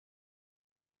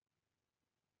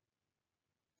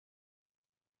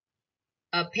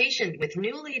A patient with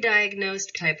newly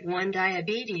diagnosed type 1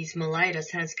 diabetes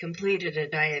mellitus has completed a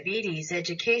diabetes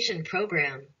education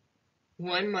program.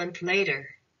 1 month later,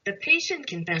 the patient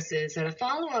confesses at a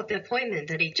follow-up appointment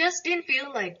that he just didn't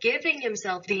feel like giving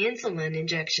himself the insulin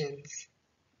injections.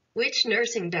 Which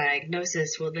nursing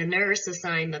diagnosis will the nurse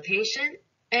assign the patient?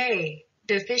 A.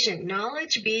 Deficient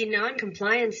knowledge. B.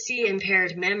 Non-compliance. C.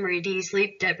 Impaired memory. D.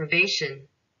 Sleep deprivation.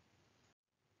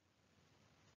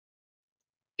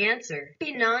 Answer.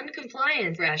 B.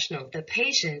 Non-compliance. Rational. The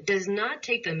patient does not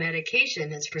take the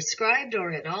medication as prescribed,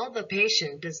 or at all the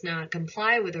patient does not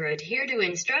comply with or adhere to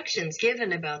instructions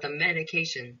given about the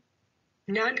medication.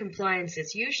 Non-compliance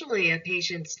is usually a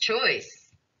patient's choice.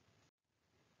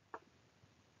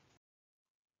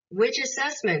 Which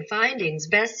assessment findings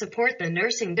best support the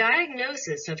nursing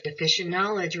diagnosis of deficient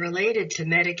knowledge related to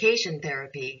medication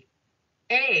therapy?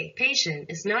 A.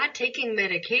 Patient is not taking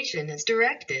medication as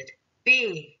directed.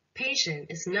 B. Patient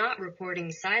is not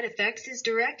reporting side effects as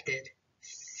directed.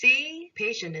 C.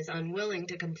 Patient is unwilling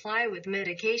to comply with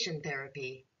medication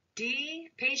therapy. D.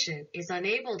 Patient is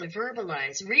unable to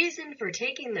verbalize reason for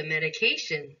taking the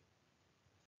medication.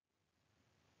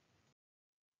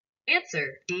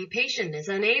 Answer. D. Patient is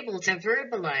unable to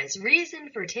verbalize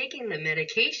reason for taking the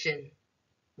medication.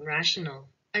 Rational.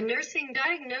 A nursing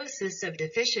diagnosis of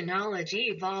deficient knowledge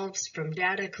evolves from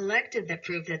data collected that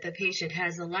prove that the patient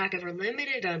has a lack of or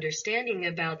limited understanding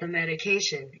about the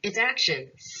medication, its action,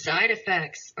 side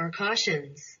effects, or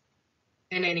cautions,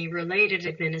 and any related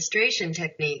administration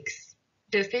techniques.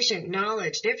 Deficient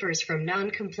knowledge differs from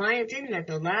non-compliance in that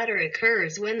the latter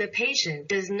occurs when the patient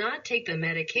does not take the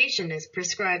medication as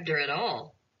prescribed or at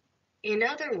all. In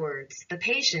other words, the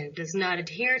patient does not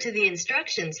adhere to the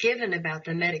instructions given about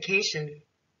the medication.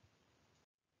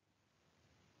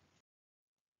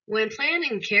 When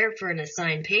planning care for an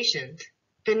assigned patient,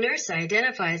 the nurse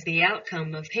identifies the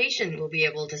outcome of patient will be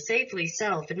able to safely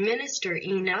self-administer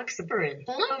enoxaparin,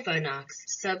 Lovenox,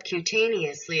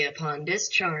 subcutaneously upon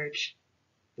discharge.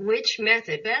 Which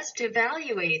method best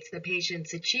evaluates the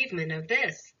patient's achievement of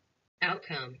this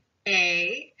outcome?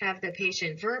 A. Have the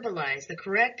patient verbalize the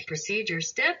correct procedure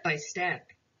step by step.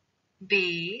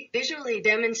 B. Visually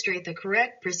demonstrate the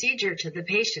correct procedure to the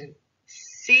patient.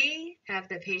 C. Have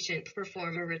the patient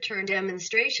perform a return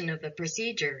demonstration of the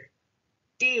procedure.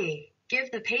 D.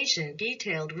 Give the patient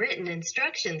detailed written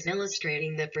instructions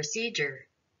illustrating the procedure.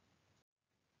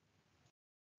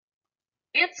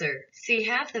 Answer. C.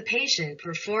 Have the patient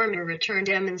perform a return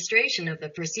demonstration of the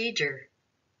procedure.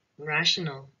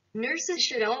 Rational. Nurses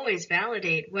should always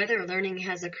validate whether learning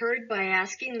has occurred by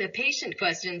asking the patient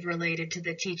questions related to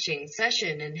the teaching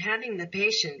session and having the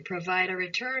patient provide a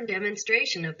return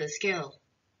demonstration of the skill.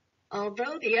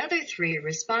 Although the other three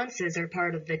responses are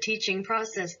part of the teaching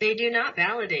process, they do not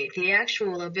validate the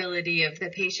actual ability of the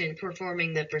patient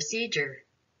performing the procedure.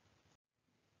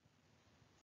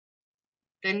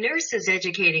 The nurse is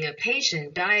educating a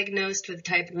patient diagnosed with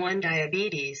type 1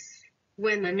 diabetes.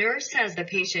 When the nurse has the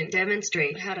patient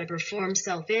demonstrate how to perform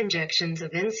self-injections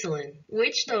of insulin,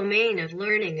 which domain of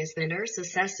learning is the nurse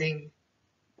assessing?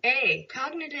 A.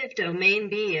 Cognitive domain.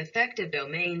 B. Affective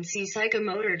domain. C.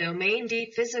 Psychomotor domain.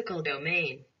 D. Physical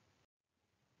domain.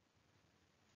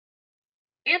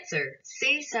 Answer.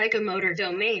 C. Psychomotor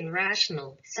domain.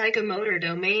 Rational. Psychomotor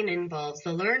domain involves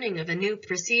the learning of a new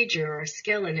procedure or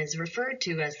skill and is referred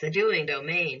to as the doing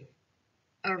domain.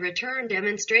 A return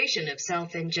demonstration of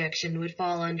self-injection would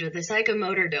fall under the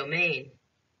psychomotor domain.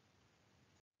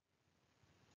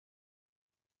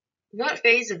 What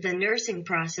phase of the nursing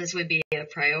process would be a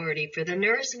priority for the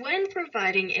nurse when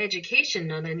providing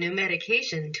education on a new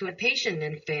medication to a patient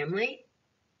and family?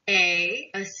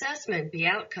 A. Assessment. B.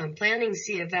 Outcome planning.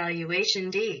 C. Evaluation.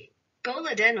 D. Goal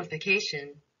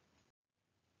identification.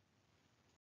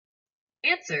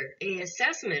 Answer. A.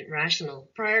 Assessment. Rational.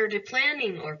 Prior to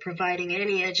planning or providing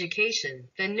any education,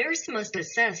 the nurse must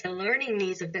assess the learning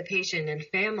needs of the patient and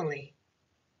family.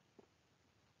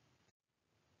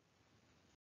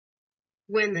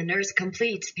 When the nurse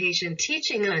completes patient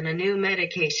teaching on a new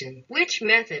medication, which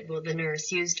method will the nurse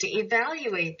use to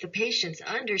evaluate the patient's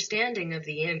understanding of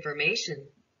the information?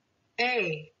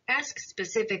 A. Ask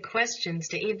specific questions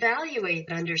to evaluate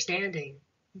understanding.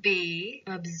 B.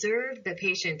 Observe the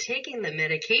patient taking the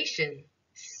medication.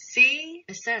 C.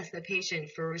 Assess the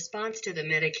patient for response to the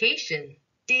medication.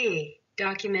 D.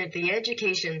 Document the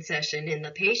education session in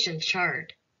the patient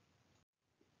chart.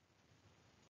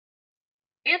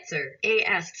 Answer. A.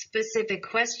 Ask specific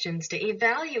questions to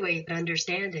evaluate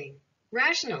understanding.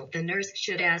 Rational. The nurse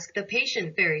should ask the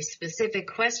patient very specific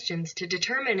questions to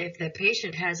determine if the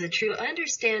patient has a true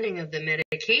understanding of the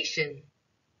medication.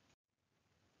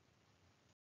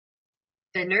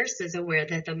 The nurse is aware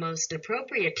that the most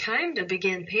appropriate time to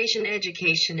begin patient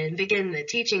education and begin the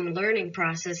teaching learning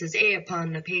process is A.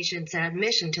 Upon the patient's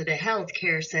admission to the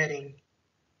healthcare setting.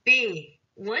 B.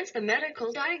 Once the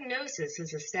medical diagnosis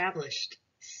is established.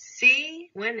 C.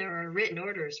 When there are written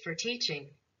orders for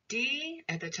teaching. D.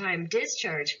 At the time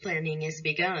discharge planning is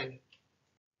begun.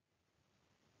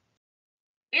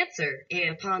 Answer: A.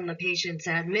 Upon the patient's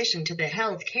admission to the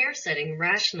health care setting.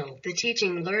 Rational: the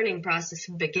teaching learning process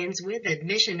begins with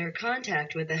admission or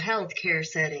contact with the health care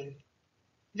setting.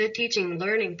 The teaching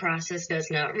learning process does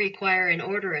not require an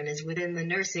order and is within the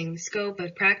nursing scope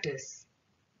of practice.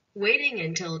 Waiting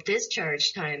until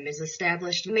discharge time is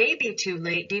established may be too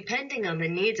late depending on the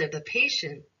needs of the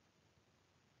patient.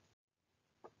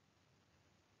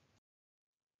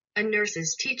 A nurse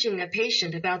is teaching a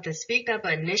patient about the Speak Up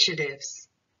initiatives.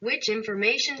 Which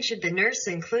information should the nurse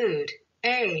include?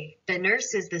 A. The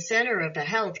nurse is the center of the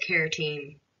healthcare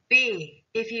team. B.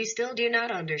 If you still do not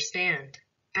understand,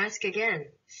 ask again.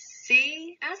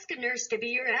 C. Ask a nurse to be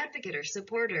your advocate or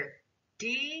supporter.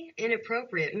 D.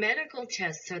 Inappropriate medical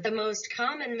tests are the most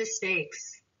common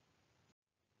mistakes.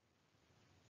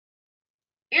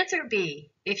 Answer B.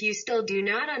 If you still do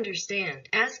not understand,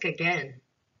 ask again.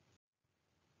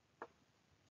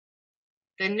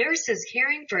 The nurse is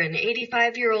caring for an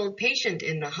 85-year-old patient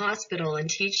in the hospital and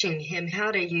teaching him how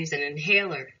to use an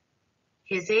inhaler.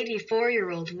 His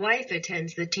 84-year-old wife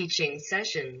attends the teaching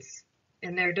sessions,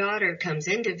 and their daughter comes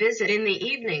in to visit in the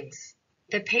evenings.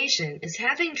 The patient is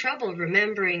having trouble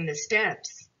remembering the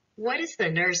steps. What is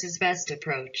the nurse's best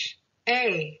approach?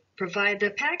 A. Provide the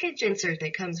package insert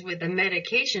that comes with the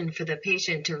medication for the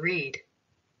patient to read.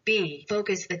 B.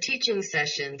 Focus the teaching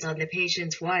sessions on the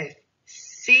patient's wife.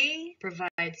 C.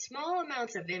 Provide small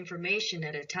amounts of information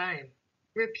at a time,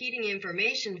 repeating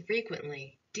information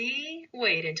frequently. D.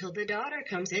 Wait until the daughter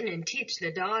comes in and teach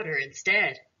the daughter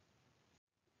instead.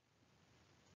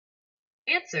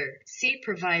 Answer: C.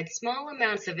 Provide small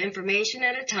amounts of information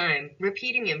at a time,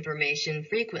 repeating information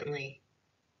frequently.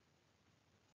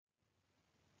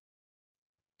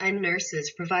 A nurse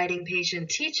is providing patient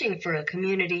teaching for a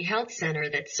community health center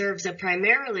that serves a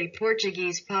primarily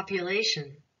Portuguese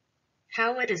population.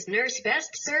 How would a nurse best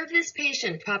serve this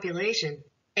patient population?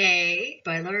 A.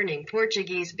 By learning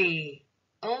Portuguese. B.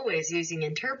 Always using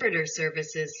interpreter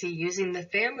services. C. Using the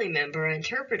family member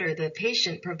interpreter the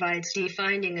patient provides. D.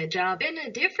 Finding a job in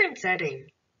a different setting.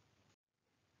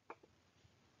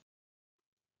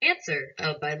 Answer: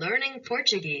 A. By learning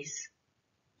Portuguese.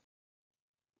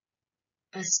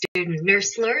 A student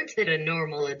nurse learns that a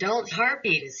normal adult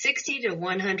heartbeat is 60 to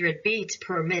 100 beats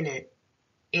per minute.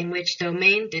 In which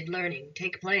domain did learning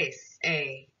take place?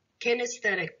 A.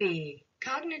 Kinesthetic. B.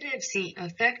 Cognitive. C.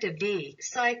 Affective. D.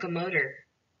 Psychomotor.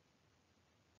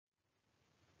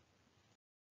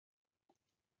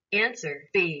 Answer: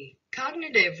 B.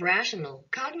 Cognitive. Rational.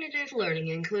 Cognitive learning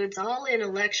includes all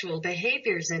intellectual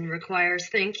behaviors and requires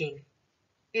thinking.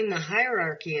 In the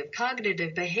hierarchy of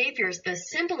cognitive behaviors, the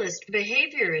simplest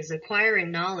behavior is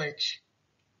acquiring knowledge.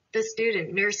 The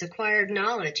student nurse acquired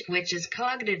knowledge, which is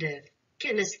cognitive.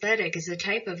 Kinesthetic is a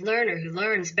type of learner who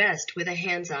learns best with a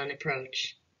hands-on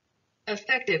approach.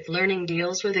 Affective learning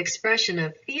deals with expression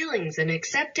of feelings and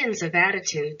acceptance of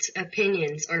attitudes,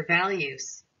 opinions, or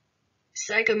values.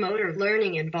 Psychomotor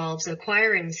learning involves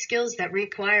acquiring skills that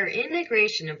require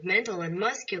integration of mental and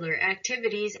muscular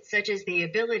activities, such as the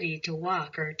ability to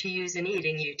walk or to use an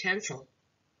eating utensil.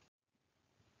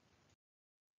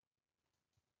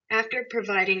 After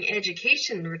providing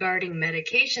education regarding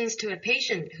medications to a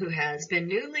patient who has been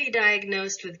newly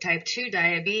diagnosed with type 2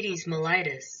 diabetes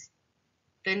mellitus,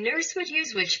 the nurse would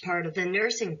use which part of the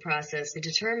nursing process to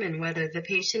determine whether the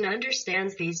patient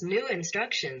understands these new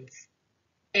instructions?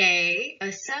 A.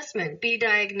 Assessment. B.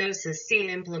 Diagnosis. C.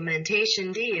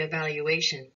 Implementation. D.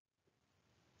 Evaluation.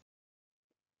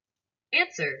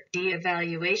 Answer: D.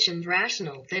 Evaluation.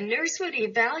 Rational. The nurse would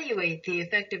evaluate the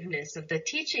effectiveness of the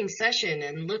teaching session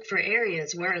and look for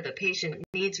areas where the patient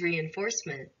needs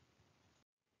reinforcement.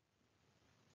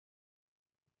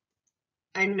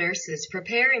 A nurse is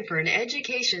preparing for an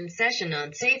education session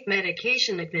on safe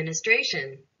medication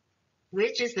administration.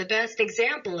 Which is the best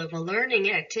example of a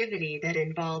learning activity that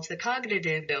involves the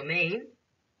cognitive domain?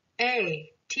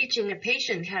 A. Teaching a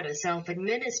patient how to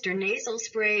self-administer nasal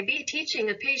spray. B. Teaching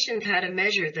a patient how to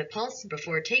measure the pulse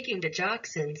before taking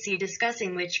digoxin. C.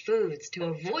 Discussing which foods to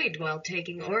avoid while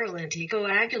taking oral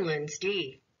anticoagulants.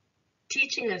 D.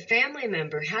 Teaching a family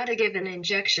member how to give an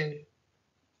injection.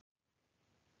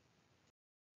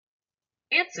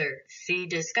 Answer: C.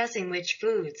 Discussing which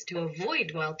foods to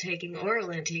avoid while taking oral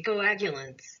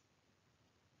anticoagulants.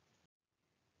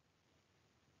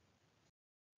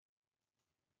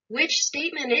 Which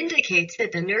statement indicates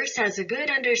that the nurse has a good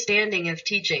understanding of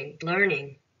teaching,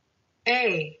 learning?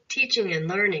 A. Teaching and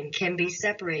learning can be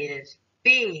separated.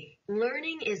 B.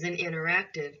 Learning is an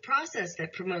interactive process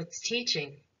that promotes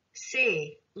teaching.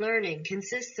 C. Learning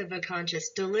consists of a conscious,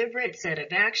 deliberate set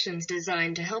of actions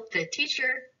designed to help the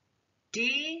teacher.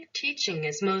 D. Teaching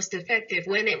is most effective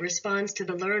when it responds to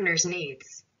the learner's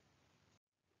needs.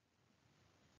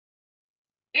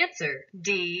 Answer: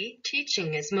 D.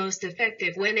 Teaching is most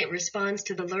effective when it responds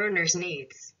to the learner's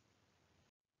needs.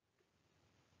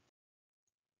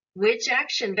 Which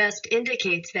action best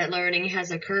indicates that learning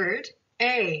has occurred?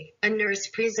 A. A nurse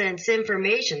presents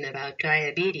information about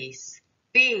diabetes.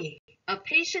 B. A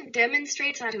patient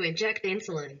demonstrates how to inject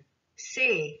insulin.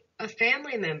 C. A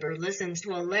family member listens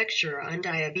to a lecture on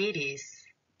diabetes.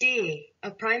 D.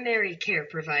 A primary care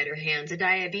provider hands a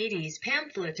diabetes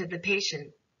pamphlet to the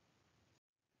patient.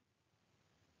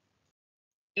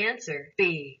 Answer: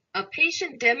 B. A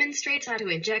patient demonstrates how to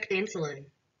inject insulin.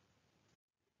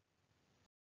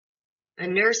 A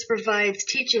nurse provides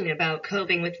teaching about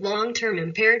coping with long-term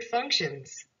impaired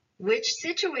functions. Which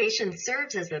situation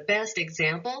serves as the best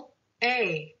example?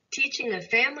 A. Teaching a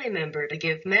family member to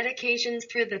give medications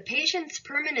through the patient's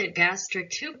permanent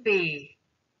gastric tube. B.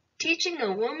 Teaching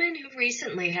a woman who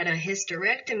recently had a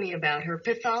hysterectomy about her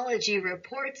pathology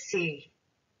report. C.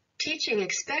 Teaching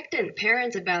expectant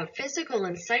parents about physical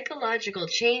and psychological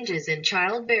changes in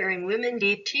childbearing women.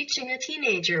 D. Teaching a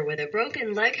teenager with a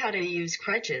broken leg how to use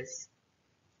crutches.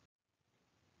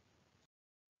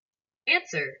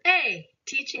 Answer: A.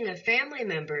 Teaching a family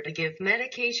member to give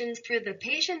medications through the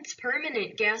patient's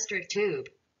permanent gastric tube.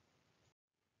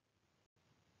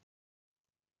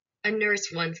 A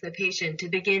nurse wants the patient to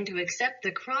begin to accept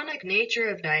the chronic nature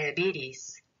of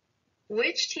diabetes.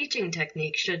 Which teaching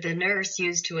technique should the nurse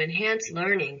use to enhance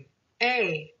learning?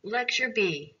 A. Lecture.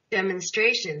 B.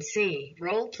 Demonstration. C.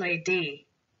 Role play. D.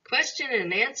 Question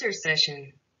and answer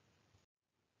session.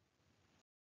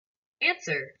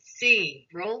 Answer: C.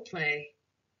 Role play.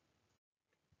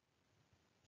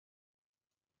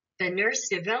 The nurse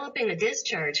developing a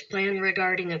discharge plan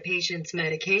regarding a patient's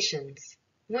medications.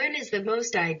 When is the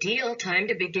most ideal time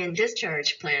to begin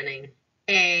discharge planning?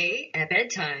 A. At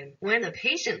bedtime, when the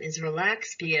patient is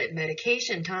relaxed. B. At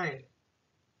medication time,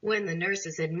 when the nurse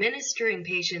is administering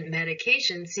patient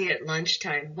medication. C. At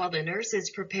lunchtime, while the nurse is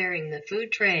preparing the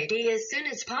food tray. D. As soon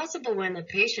as possible, when the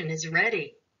patient is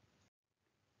ready.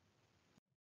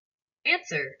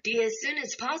 Answer: D. As soon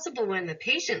as possible, when the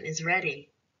patient is ready.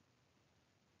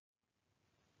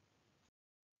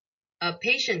 A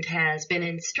patient has been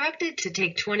instructed to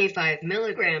take 25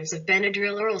 milligrams of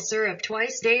Benadryl oral syrup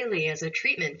twice daily as a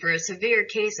treatment for a severe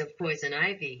case of poison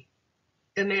ivy.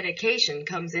 The medication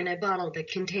comes in a bottle that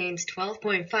contains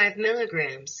 12.5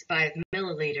 milligrams, 5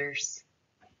 milliliters.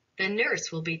 The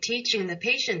nurse will be teaching the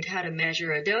patient how to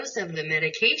measure a dose of the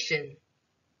medication.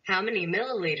 How many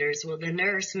milliliters will the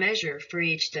nurse measure for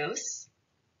each dose?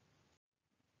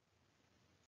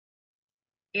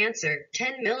 Answer: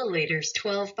 10 milliliters.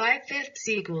 12 5/5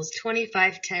 equals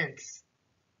 25 tenths.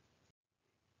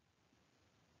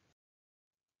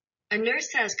 A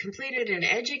nurse has completed an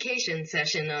education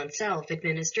session on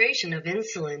self-administration of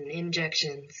insulin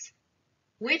injections.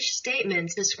 Which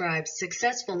statements describe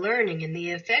successful learning in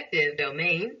the affective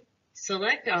domain?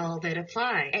 Select all that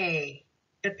apply. A.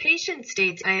 The patient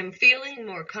states, "I am feeling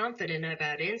more confident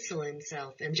about insulin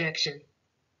self-injection."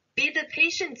 B. The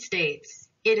patient states,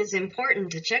 "It is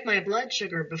important to check my blood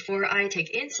sugar before I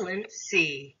take insulin."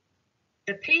 C.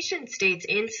 The patient states,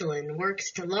 "Insulin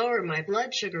works to lower my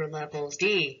blood sugar levels."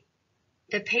 D.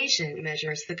 The patient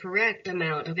measures the correct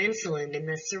amount of insulin in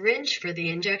the syringe for the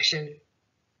injection.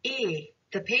 E.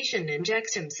 The patient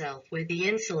injects himself with the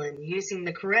insulin using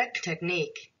the correct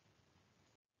technique.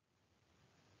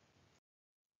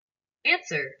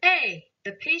 Answer: A.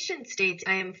 The patient states,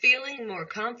 "I am feeling more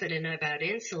confident about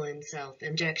insulin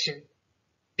self-injection."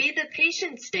 B. The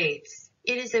patient states,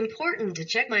 "It is important to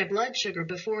check my blood sugar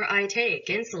before I take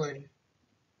insulin."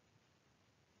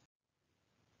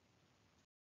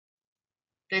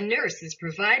 The nurse is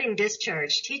providing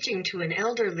discharge teaching to an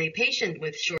elderly patient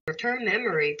with short-term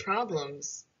memory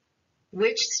problems.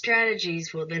 Which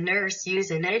strategies will the nurse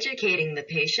use in educating the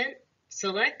patient?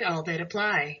 Select all that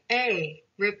apply. A.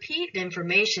 Repeat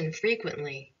information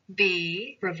frequently.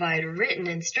 B. Provide written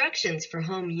instructions for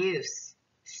home use.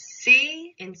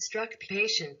 C. Instruct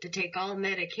patient to take all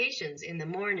medications in the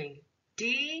morning.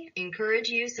 D. Encourage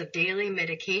use of daily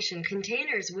medication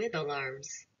containers with alarms.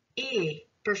 E.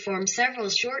 Perform several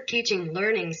short teaching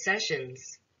learning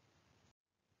sessions.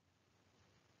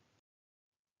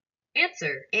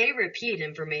 Answer: A. Repeat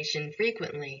information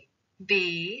frequently.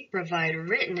 B. Provide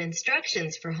written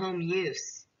instructions for home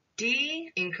use.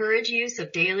 D. Encourage use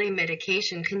of daily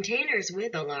medication containers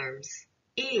with alarms.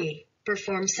 E.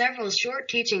 Perform several short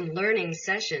teaching learning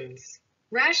sessions.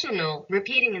 Rational,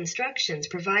 repeating instructions,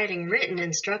 providing written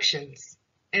instructions,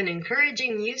 and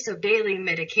encouraging use of daily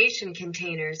medication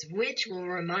containers, which will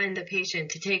remind the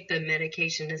patient to take the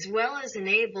medication as well as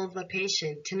enable the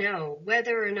patient to know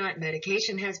whether or not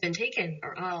medication has been taken,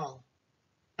 or all.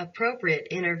 Appropriate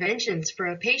interventions for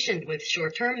a patient with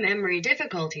short-term memory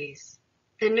difficulties.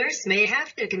 The nurse may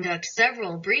have to conduct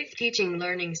several brief teaching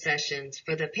learning sessions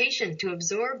for the patient to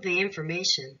absorb the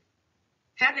information.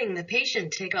 Having the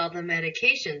patient take all the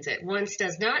medications at once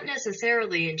does not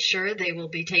necessarily ensure they will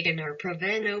be taken or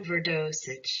prevent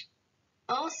overdosage.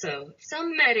 Also,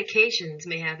 some medications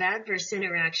may have adverse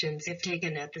interactions if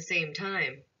taken at the same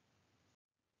time.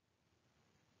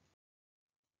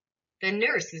 The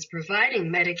nurse is providing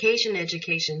medication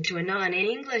education to a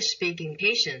non-English speaking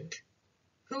patient.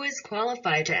 Who is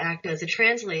qualified to act as a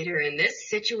translator in this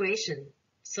situation?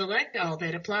 Select all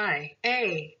that apply.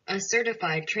 A. A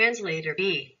certified translator.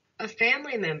 B. A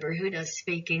family member who does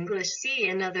speak English. C.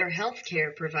 Another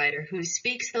healthcare provider who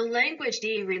speaks the language.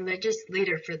 D. Religious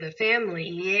leader for the family.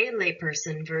 E. A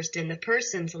layperson versed in the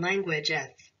person's language.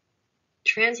 F.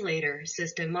 Translator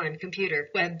system on computer,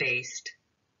 web-based.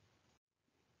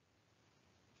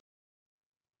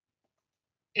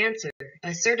 Answer.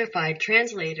 A certified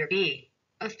translator. B.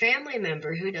 A family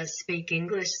member who does speak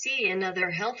English. C. Another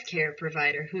healthcare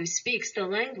provider who speaks the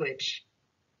language.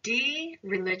 D.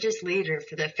 Religious leader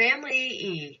for the family.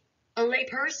 E. A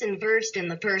layperson versed in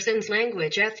the person's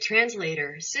language. F.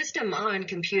 Translator system on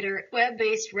computer,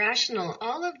 web-based. Rational.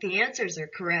 All of the answers are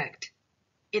correct.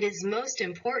 It is most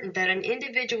important that an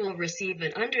individual receive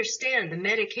and understand the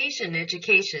medication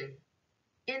education.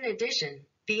 In addition,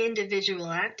 the individual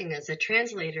acting as a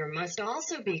translator must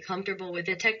also be comfortable with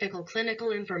the technical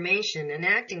clinical information and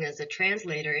acting as a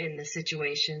translator in the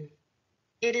situation.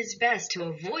 It is best to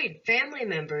avoid family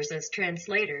members as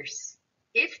translators,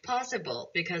 if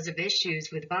possible, because of issues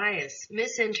with bias,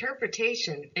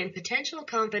 misinterpretation, and potential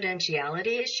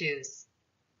confidentiality issues.